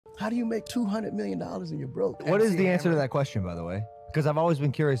How do you make $200 million and you're broke? What is the answer to that question, by the way? Because I've always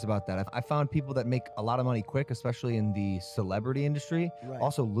been curious about that. I found people that make a lot of money quick, especially in the celebrity industry,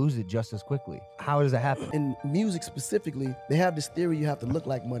 also lose it just as quickly. How does that happen? In music specifically, they have this theory you have to look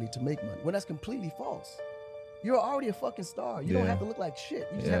like money to make money. Well, that's completely false. You're already a fucking star. You don't have to look like shit.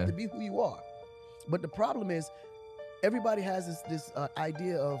 You just have to be who you are. But the problem is, everybody has this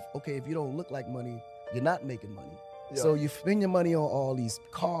idea of, okay, if you don't look like money, you're not making money. So you spend your money on all these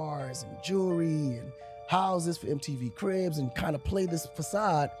cars and jewelry and houses for MTV Cribs and kind of play this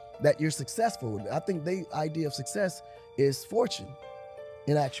facade that you're successful. I think the idea of success is fortune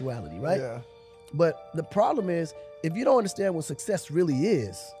in actuality, right? Yeah. But the problem is, if you don't understand what success really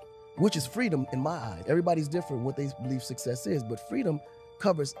is, which is freedom in my eyes, everybody's different what they believe success is, but freedom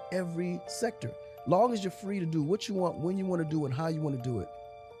covers every sector. Long as you're free to do what you want, when you want to do, and how you want to do it.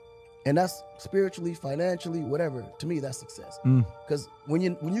 And that's spiritually, financially, whatever. To me, that's success. Because when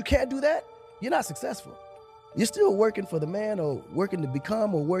you can't do that, you're not successful. You're still working for the man, or working to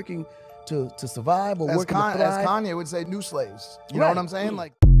become, or working to survive, or working to thrive. As Kanye would say, new slaves. You know what I'm saying?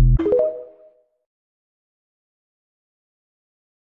 Like.